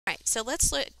so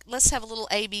let's have a little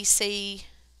ABC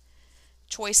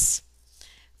choice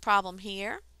problem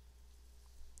here.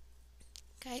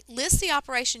 Okay, list the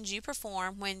operations you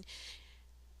perform when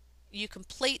you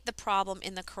complete the problem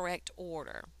in the correct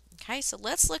order. Okay, so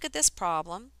let's look at this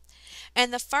problem.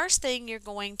 And the first thing you're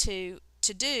going to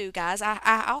do, guys, I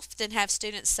often have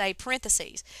students say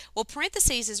parentheses. Well,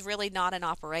 parentheses is really not an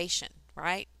operation,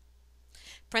 right?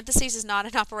 Parentheses is not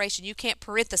an operation. You can't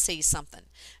parentheses something,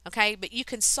 okay? But you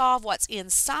can solve what's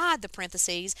inside the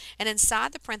parentheses, and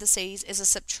inside the parentheses is a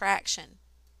subtraction.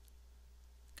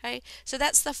 Okay, so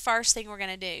that's the first thing we're going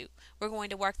to do. We're going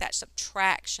to work that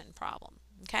subtraction problem.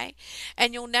 Okay,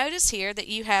 and you'll notice here that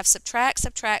you have subtract,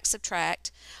 subtract,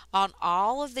 subtract on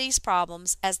all of these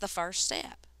problems as the first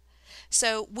step.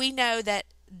 So we know that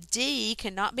D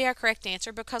cannot be our correct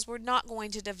answer because we're not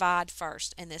going to divide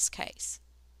first in this case.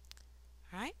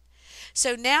 All right.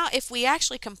 So now if we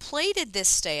actually completed this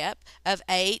step of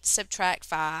 8 subtract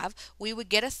 5, we would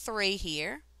get a 3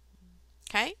 here.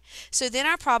 Okay, so then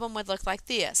our problem would look like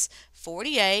this: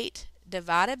 48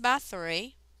 divided by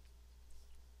 3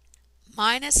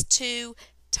 minus 2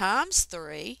 times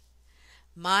 3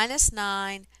 minus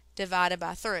 9 divided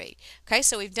by 3. Okay,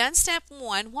 so we've done step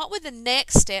 1. What would the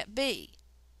next step be?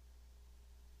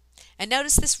 And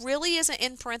notice this really isn't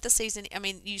in parentheses. I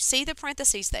mean, you see the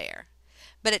parentheses there,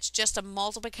 but it's just a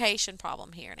multiplication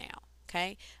problem here now.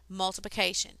 Okay,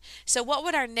 multiplication. So what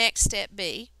would our next step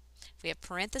be? We have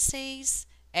parentheses,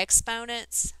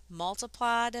 exponents,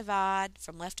 multiply, divide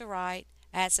from left to right,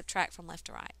 add, subtract from left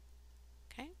to right.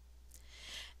 Okay.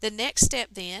 The next step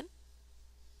then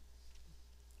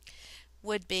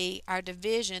would be our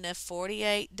division of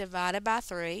 48 divided by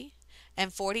 3,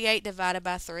 and 48 divided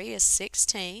by 3 is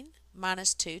 16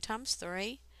 minus 2 times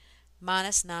 3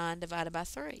 minus 9 divided by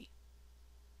 3.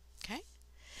 Okay.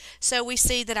 So we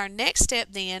see that our next step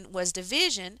then was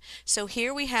division. So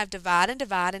here we have divide,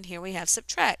 and here we have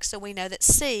subtract. So we know that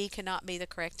C cannot be the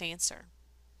correct answer.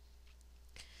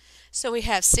 So we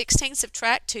have 16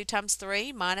 subtract 2 times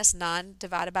 3 minus 9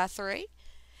 divided by 3.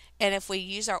 And if we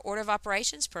use our order of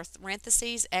operations,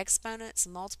 parentheses, exponents,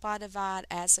 multiply, divide,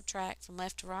 add, subtract from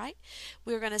left to right,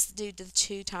 we're going to do the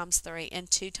 2 times 3.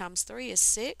 And 2 times 3 is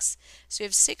 6. So we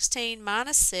have 16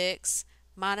 minus 6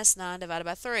 minus 9 divided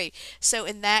by 3. So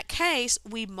in that case,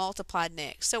 we multiplied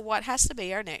next. So what has to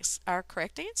be our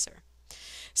correct answer?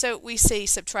 So we see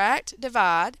subtract,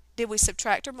 divide. Did we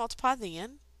subtract or multiply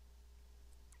then?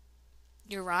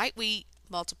 You're right, we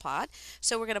multiplied.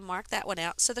 So we're going to mark that one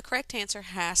out. So the correct answer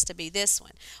has to be this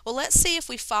one. Well, let's see if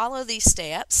we follow these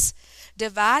steps.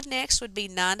 Divide next would be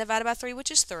 9 divided by 3,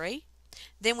 which is 3.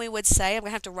 Then we would say, I'm going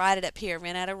to have to write it up here,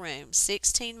 ran out of room,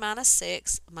 16 minus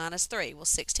 6 minus 3. Well,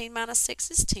 16 minus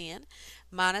 6 is 10,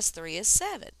 minus 3 is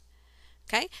 7.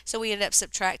 Okay, so we ended up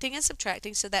subtracting and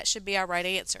subtracting, so that should be our right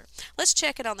answer. Let's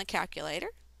check it on the calculator.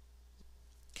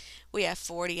 We have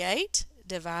 48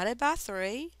 divided by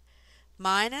 3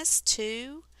 minus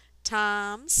 2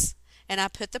 times, and I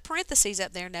put the parentheses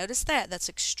up there. Notice that. That's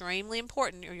extremely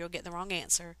important or you'll get the wrong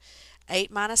answer.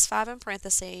 8 minus 5 in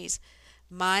parentheses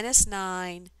minus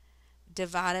 9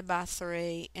 divided by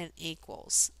 3 and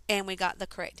equals. And we got the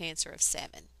correct answer of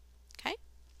 7. Okay?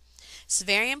 It's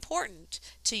very important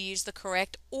to use the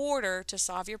correct order to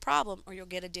solve your problem or you'll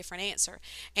get a different answer.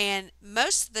 And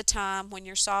most of the time when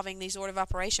you're solving these order of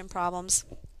operation problems,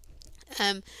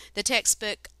 the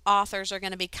textbook authors are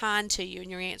going to be kind to you and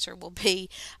your answer will be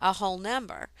a whole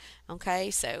number.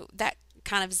 Okay? So that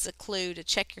kind of is a clue to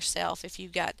check yourself if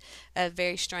you've got a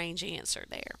very strange answer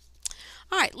there.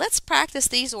 All right, let's practice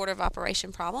these order of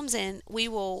operation problems and we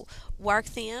will work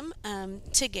them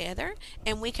together,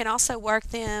 and we can also work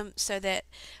them so that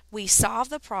we solve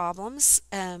the problems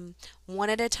one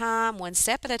at a time, one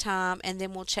step at a time, and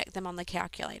then we'll check them on the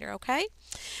calculator, okay?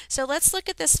 So let's look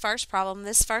at this first problem.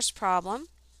 This first problem,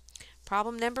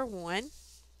 problem number 1,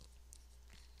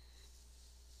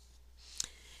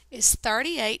 is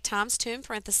 38 times 2 in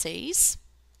parentheses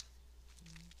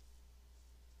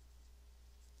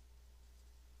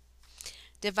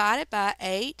divided by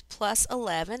 8 plus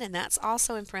 11, and that's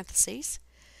also in parentheses,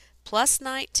 plus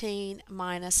 19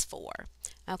 minus 4.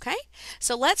 Okay,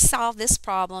 so let's solve this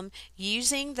problem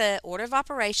using the order of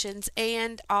operations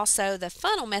and also the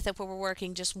funnel method where we're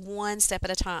working just one step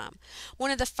at a time.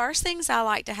 One of the first things I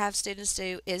like to have students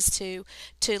do is to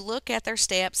look at their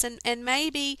steps and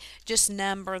maybe just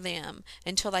number them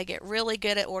until they get really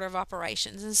good at order of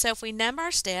operations. And so if we number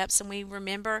our steps and we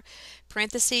remember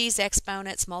parentheses,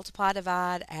 exponents, multiply,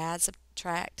 divide, add,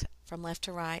 subtract from left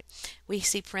to right, we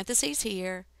see parentheses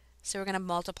here. So we're going to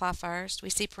multiply first.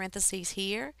 We see parentheses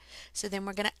here. So then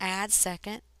we're going to add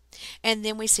second. And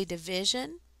then we see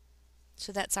division.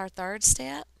 So that's our third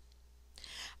step.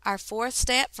 Our fourth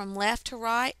step, from left to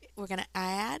right, we're going to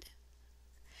add.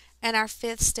 And our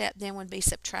fifth step then would be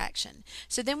subtraction.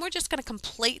 So then we're just going to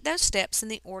complete those steps in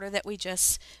the order that we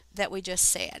just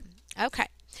said. Okay.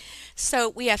 So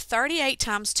we have 38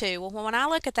 times 2. Well, when I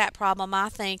look at that problem, I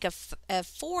think of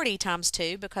 40 times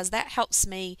 2 because that helps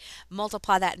me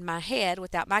multiply that in my head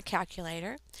without my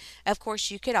calculator. Of course,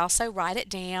 you could also write it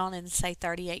down and say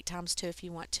 38 times 2 if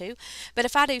you want to. But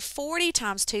if I do 40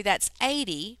 times 2, that's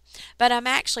 80. But I'm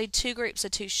actually 2 groups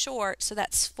of 2 short, so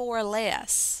that's 4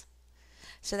 less.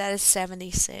 So that is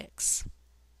 76.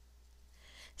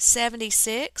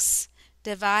 76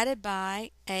 divided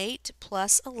by 8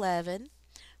 plus 11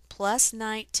 plus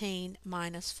 19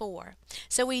 minus 4.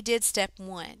 So we did step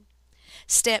 1.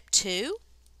 Step 2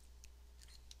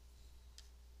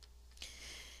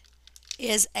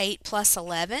 is 8 plus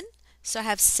 11. So I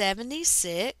have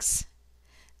 76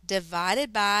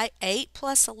 divided by 8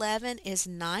 plus 11 is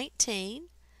 19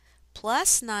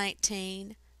 plus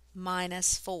 19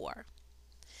 minus 4.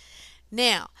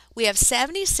 Now, we have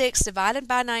 76 divided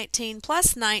by 19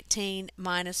 plus 19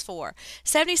 minus 4.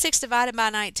 76 divided by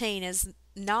 19 is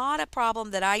not a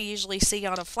problem that I usually see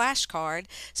on a flashcard,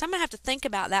 so I'm going to have to think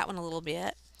about that one a little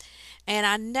bit. And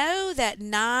I know that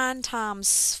 9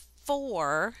 times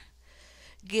 4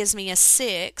 gives me a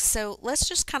 6, so let's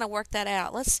just kind of work that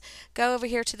out. Let's go over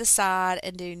here to the side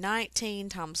and do 19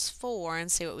 times 4 and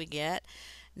see what we get.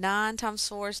 9 times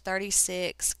 4 is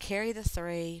 36, carry the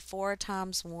 3, 4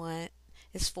 times 1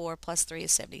 is 4 plus 3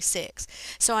 is 76.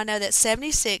 So I know that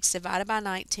 76 divided by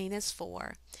 19 is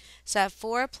 4. So I have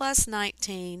 4 plus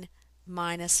 19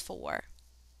 minus 4.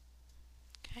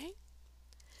 Okay.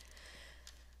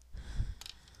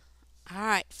 All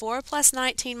right, 4 plus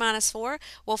 19 minus 4.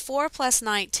 Well, 4 plus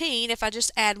 19, if I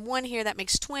just add 1 here, that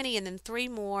makes 20, and then 3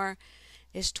 more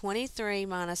is 23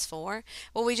 minus 4.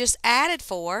 Well, we just added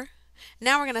 4.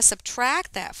 Now we're going to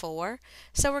subtract that 4.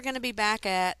 So we're going to be back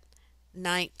at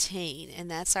 19,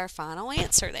 and that's our final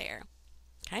answer there.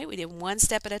 Okay, we did one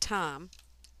step at a time.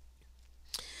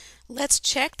 Let's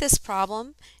check this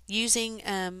problem using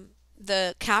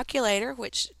the calculator,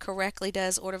 which correctly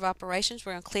does order of operations.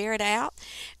 We're going to clear it out.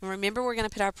 And remember, we're going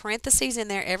to put our parentheses in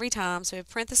there every time. So we have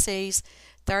parentheses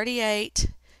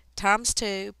 38 times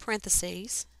 2,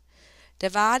 parentheses,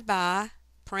 divide by,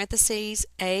 parentheses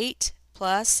 8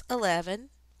 plus 11,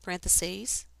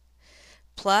 parentheses,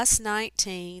 plus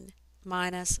 19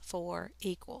 minus 4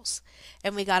 equals.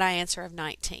 And we got our answer of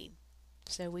 19.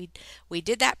 So we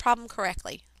did that problem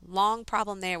correctly. Long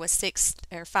problem there with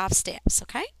 5 steps,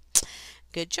 okay?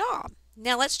 Good job.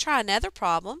 Now let's try another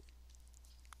problem.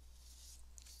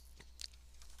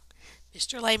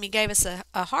 Mr. Lamy gave us a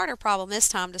harder problem this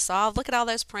time to solve. Look at all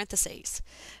those parentheses.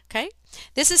 Okay?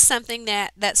 This is something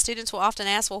that students will often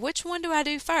ask, well, which one do I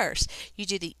do first? You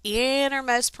do the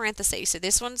innermost parentheses. So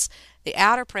this one's the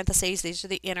outer parentheses. These are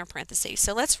the inner parentheses.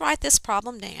 So let's write this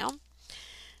problem down.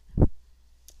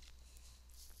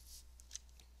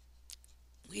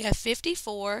 We have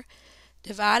 54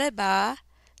 divided by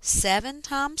 7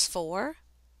 times 4.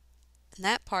 And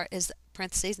that part is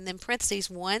parentheses. And then parentheses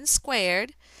 1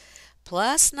 squared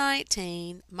plus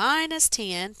 19 minus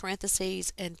 10,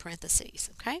 parentheses, and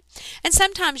parentheses, okay? And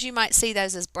sometimes you might see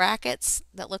those as brackets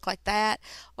that look like that,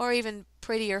 or even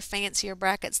prettier, fancier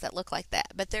brackets that look like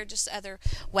that. But they're just other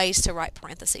ways to write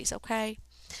parentheses, okay?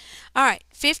 All right,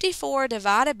 54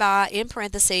 divided by, in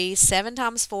parentheses, 7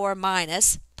 times 4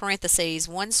 minus, parentheses,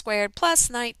 1 squared plus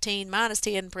 19 minus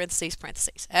 10, parentheses,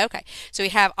 parentheses. Okay, so we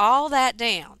have all that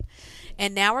down.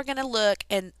 And now we're going to look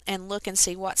and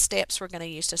see what steps we're going to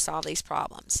use to solve these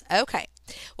problems. Okay,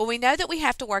 well, we know that we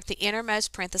have to work the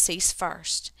innermost parentheses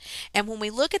first. And when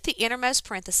we look at the innermost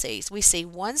parentheses, we see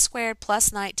 1 squared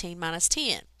plus 19 minus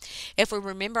 10. If we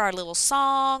remember our little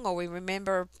song, or we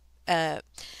remember a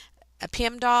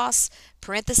PEMDAS,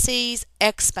 parentheses,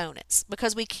 exponents,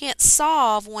 because we can't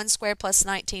solve 1 squared plus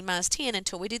 19 minus 10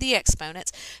 until we do the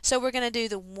exponents. So we're going to do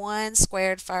the 1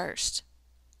 squared first.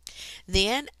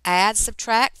 Then add,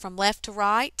 subtract from left to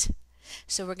right.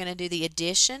 So we're going to do the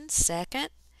addition second,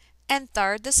 and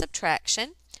third the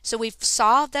subtraction. So we've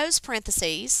solved those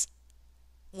parentheses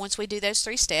once we do those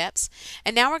 3 steps.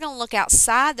 And now we're going to look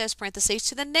outside those parentheses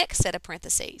to the next set of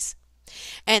parentheses.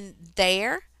 And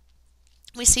there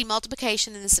we see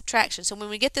multiplication and the subtraction. So when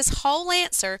we get this whole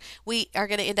answer, we are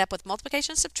going to end up with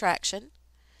multiplication and subtraction.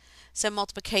 So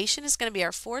multiplication is going to be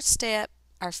our 4th step,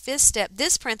 our 5th step,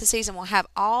 this parentheses, and we'll have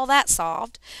all that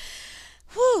solved.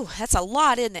 Whew, that's a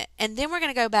lot, isn't it? And then we're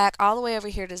going to go back all the way over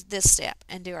here to this step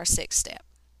and do our 6th step.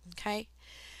 Okay?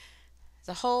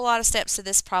 There's a whole lot of steps to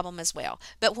this problem as well.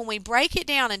 But when we break it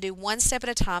down and do one step at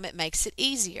a time, it makes it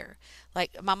easier.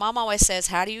 Like my mom always says,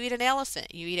 how do you eat an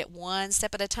elephant? You eat it one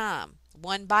step at a time,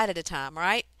 one bite at a time,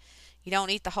 right? You don't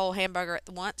eat the whole hamburger at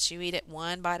once, you eat it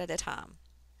one bite at a time.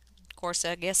 Of course,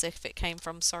 I guess if it came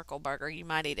from Circle Burger, you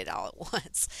might eat it all at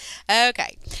once.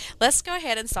 Okay, let's go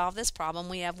ahead and solve this problem.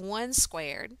 We have 1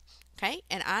 squared. Okay,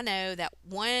 and I know that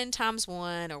 1 times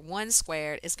 1 or 1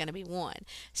 squared is going to be 1.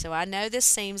 So I know this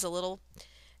seems a little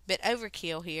bit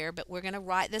overkill here, but we're going to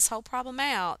write this whole problem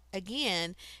out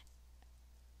again,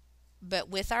 but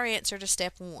with our answer to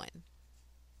step 1.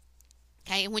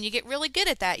 Okay, and when you get really good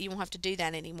at that, you won't have to do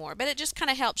that anymore. But it just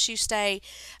kind of helps you stay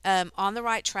on the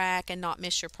right track and not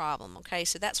miss your problem. Okay,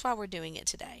 so that's why we're doing it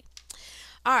today.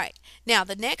 All right, now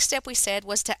the next step we said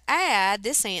was to add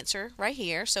this answer right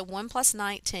here. So 1 plus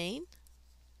 19.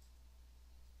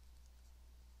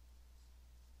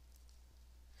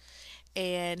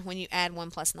 And when you add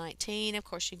 1 plus 19, of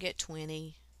course, you get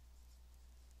 20.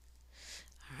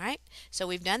 All right, so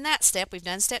we've done that step. We've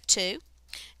done step 2.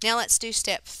 Now let's do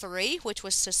step 3, which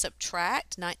was to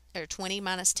subtract 20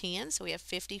 minus 10. So we have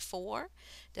 54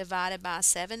 divided by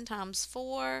 7 times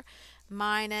 4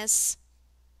 minus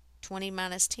 20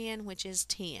 minus 10, which is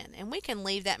 10. And we can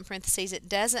leave that in parentheses. It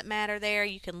doesn't matter there.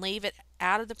 You can leave it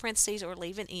out of the parentheses or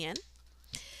leave it in.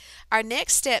 Our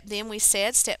next step then, we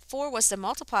said step 4 was to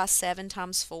multiply 7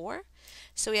 times 4.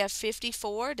 So we have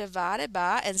 54 divided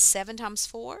by, and 7 times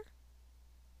 4.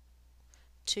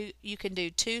 You can do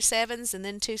 2 7s and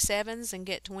then 2 7s and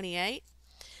get 28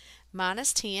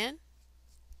 minus 10.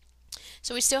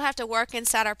 So we still have to work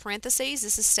inside our parentheses.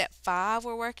 This is step 5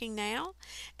 we're working now.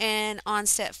 And on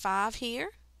step 5 here,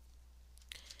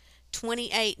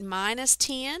 28 minus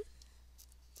 10.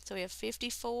 So we have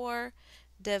 54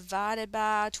 divided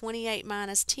by 28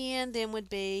 minus 10, then would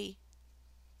be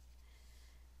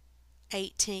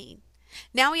 18.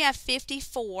 Now we have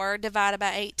 54 divided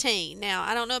by 18. Now,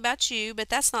 I don't know about you, but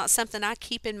that's not something I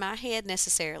keep in my head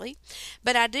necessarily.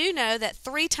 But I do know that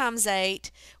 3 times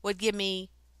 8 would give me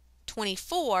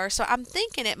 24, so I'm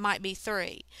thinking it might be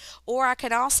 3. Or I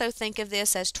could also think of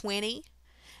this as 20,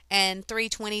 and 3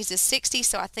 20s is 60,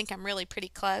 so I think I'm really pretty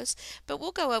close. But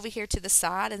we'll go over here to the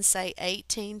side and say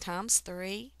 18 times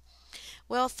 3.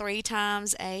 Well, 3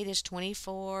 times 8 is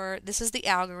 24. This is the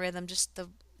algorithm, just the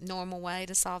normal way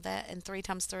to solve that. And 3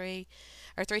 times 3,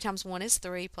 or 3 times 1 is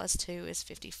 3, plus 2 is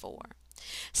 54.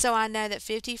 So I know that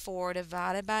 54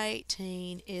 divided by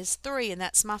 18 is 3, and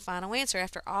that's my final answer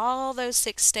after all those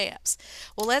 6 steps.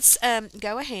 Well, let's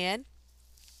go ahead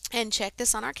and check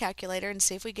this on our calculator and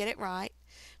see if we get it right.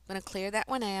 I'm going to clear that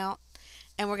one out,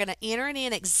 and we're going to enter it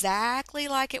in exactly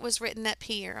like it was written up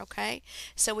here, okay?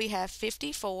 So we have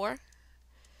 54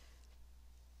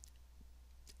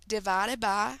 divided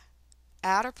by,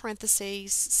 outer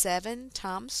parentheses, 7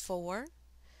 times 4.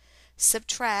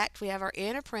 Subtract, we have our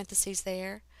inner parentheses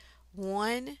there,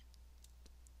 1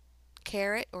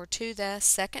 caret, or to the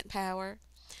second power,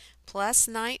 plus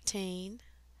 19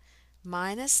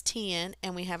 minus 10,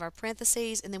 and we have our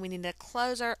parentheses, and then we need to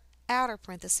close our outer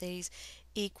parentheses,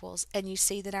 equals, and you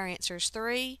see that our answer is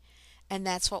 3, and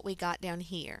that's what we got down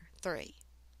here, 3.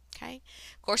 Okay,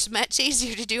 of course, much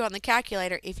easier to do on the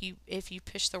calculator if you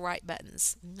push the right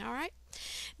buttons. All right.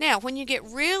 Now, when you get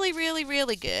really, really,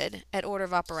 really good at order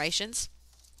of operations,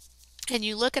 and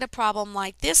you look at a problem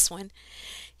like this one,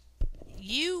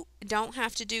 you don't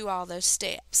have to do all those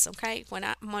steps. Okay,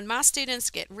 when my students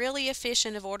get really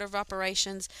efficient of order of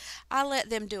operations, I let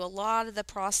them do a lot of the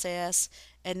process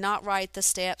and not write the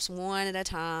steps one at a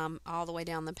time all the way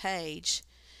down the page.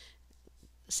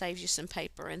 Saves you some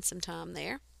paper and some time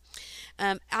there.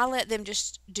 I let them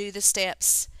just do the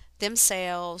steps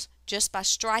themselves just by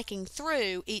striking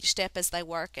through each step as they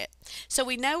work it. So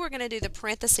we know we're going to do the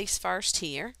parentheses first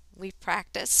here. We've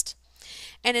practiced.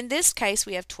 And in this case,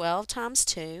 we have 12 times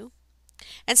 2.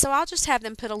 And so I'll just have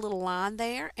them put a little line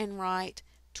there and write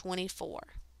 24.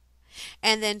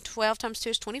 And then 12 times 2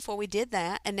 is 24. We did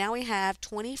that. And now we have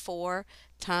 24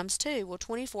 times 2. Well,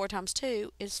 24 times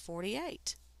 2 is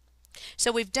 48.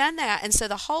 So we've done that, and so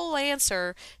the whole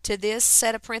answer to this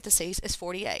set of parentheses is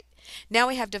 48. Now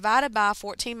we have divided by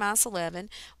 14 minus 11.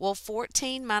 Well,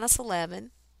 14 minus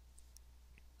 11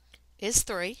 is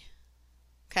 3.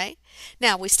 Okay.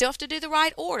 Now we still have to do the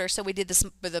right order, so we did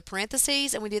the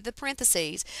parentheses and we did the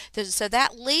parentheses. So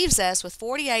that leaves us with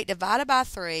 48 divided by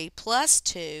 3 plus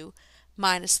 2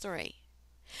 minus 3.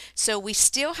 So we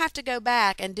still have to go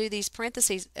back and do these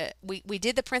parentheses. We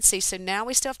did the parentheses, so now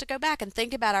we still have to go back and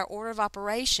think about our order of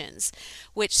operations,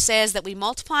 which says that we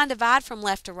multiply and divide from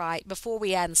left to right before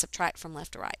we add and subtract from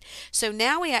left to right. So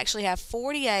now we actually have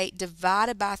 48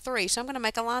 divided by 3. So I'm going to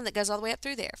make a line that goes all the way up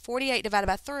through there. 48 divided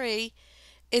by 3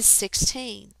 is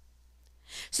 16.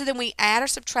 So then we add or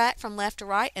subtract from left to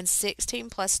right, and 16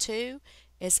 plus 2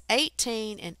 is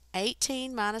 18, and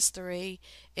 18 minus 3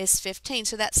 is 15.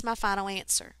 So that's my final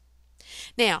answer.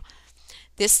 Now,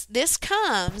 this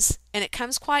comes, and it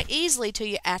comes quite easily to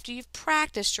you after you've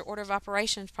practiced your order of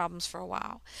operations problems for a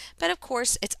while. But of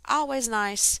course, it's always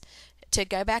nice to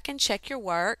go back and check your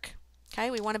work. Okay,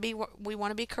 we want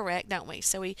to be correct, don't we?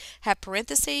 So we have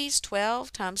parentheses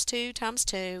 12 times 2 times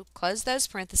 2, close those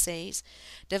parentheses,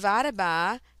 divided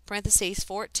by parentheses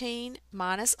 14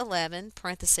 minus 11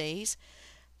 parentheses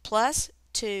plus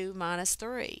 2 minus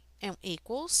 3, and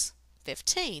equals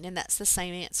 15, and that's the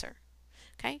same answer.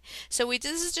 Okay, so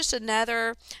this is just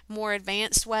another more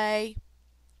advanced way.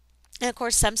 And of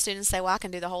course, some students say, well, I can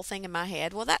do the whole thing in my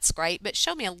head. Well, that's great, but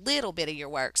show me a little bit of your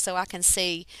work so I can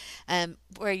see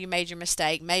where you made your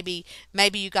mistake. Maybe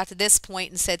you got to this point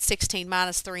and said 16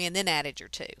 minus 3 and then added your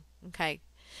 2. Okay,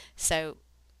 so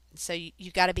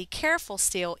you got to be careful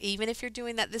still, even if you're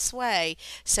doing that this way,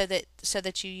 so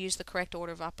that you use the correct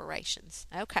order of operations.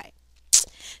 Okay,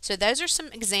 so those are some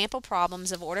example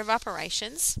problems of order of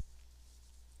operations.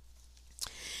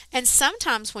 And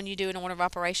sometimes when you do an order of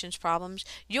operations problems,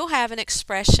 you'll have an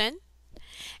expression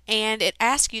and it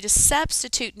asks you to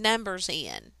substitute numbers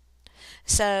in.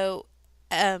 So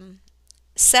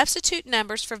substitute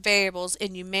numbers for variables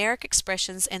in numeric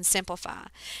expressions and simplify.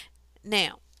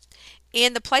 Now,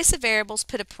 in the place of variables,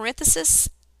 put a parenthesis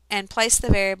and place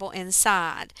the variable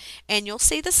inside. And you'll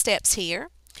see the steps here.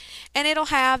 And it'll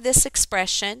have this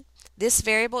expression, this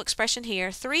variable expression here,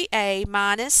 3a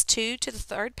minus 2 to the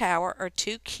third power, or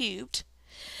 2 cubed,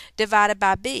 divided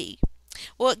by b.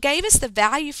 Well, it gave us the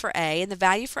value for a, and the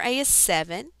value for a is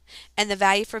 7, and the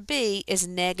value for b is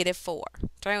negative 4.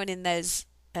 Throwing in those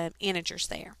integers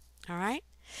there. All right?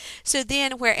 So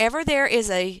then wherever there is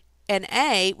an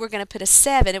a, we're going to put a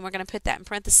 7, and we're going to put that in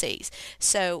parentheses.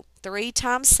 So 3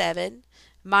 times 7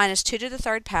 minus 2 to the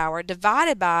third power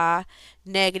divided by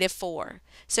negative 4.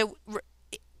 So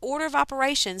order of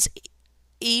operations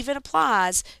even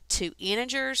applies to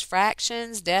integers,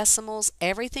 fractions, decimals,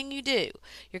 everything you do.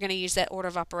 You're going to use that order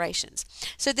of operations.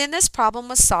 So then this problem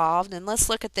was solved, and let's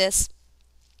look at this.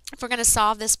 If we're going to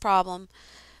solve this problem,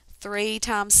 3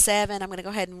 times 7, I'm going to go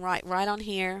ahead and write right on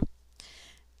here,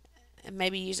 and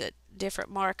maybe use a different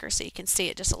marker so you can see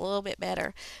it just a little bit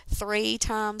better. 3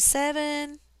 times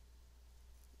 7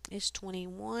 is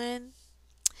 21,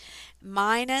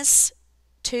 minus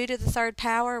 2 to the third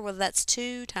power, well, that's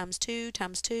 2 times 2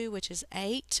 times 2, which is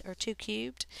 8, or 2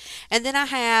 cubed. And then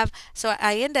so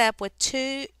I end up with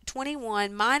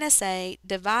 21 minus 8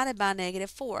 divided by negative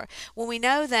 4. Well, we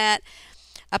know that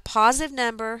a positive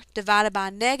number divided by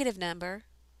a negative number,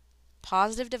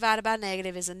 positive divided by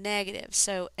negative is a negative.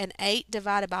 So an 8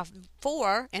 divided by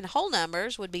 4 in whole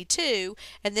numbers would be 2.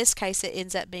 In this case, it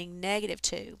ends up being negative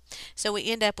 2. So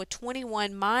we end up with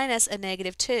 21 minus a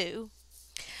negative 2.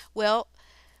 Well,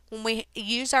 when we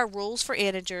use our rules for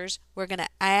integers, we're going to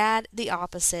add the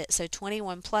opposite. So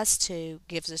 21 plus 2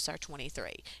 gives us our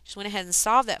 23. Just went ahead and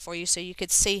solved that for you so you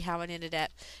could see how it ended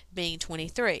up being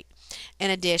 23.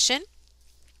 In addition,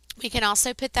 we can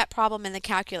also put that problem in the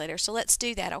calculator. So let's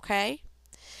do that, okay?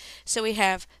 So we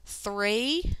have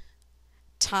 3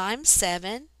 times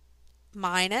 7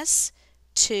 minus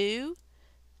 2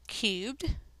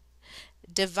 cubed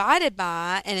divided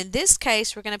by, and in this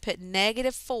case we're going to put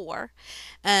negative 4.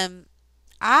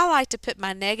 I like to put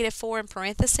my negative 4 in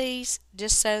parentheses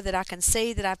just so that I can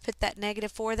see that I put that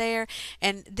negative 4 there,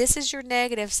 and this is your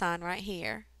negative sign right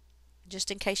here,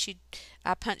 just in case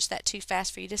I punched that too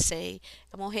fast for you to see.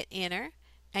 And we'll hit enter,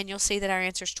 and you'll see that our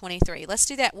answer is 23. Let's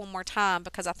do that one more time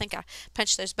because I think I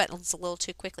punched those buttons a little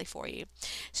too quickly for you.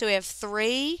 So we have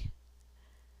 3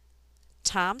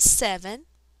 times 7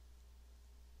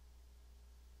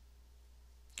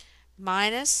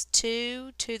 minus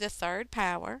 2 to the third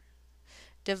power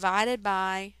divided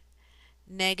by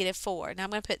negative 4. Now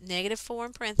I'm going to put negative 4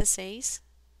 in parentheses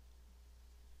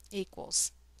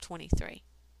equals 23.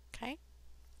 Okay?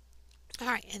 All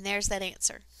right, and there's that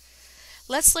answer.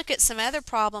 Let's look at some other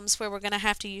problems where we're going to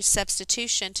have to use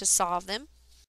substitution to solve them.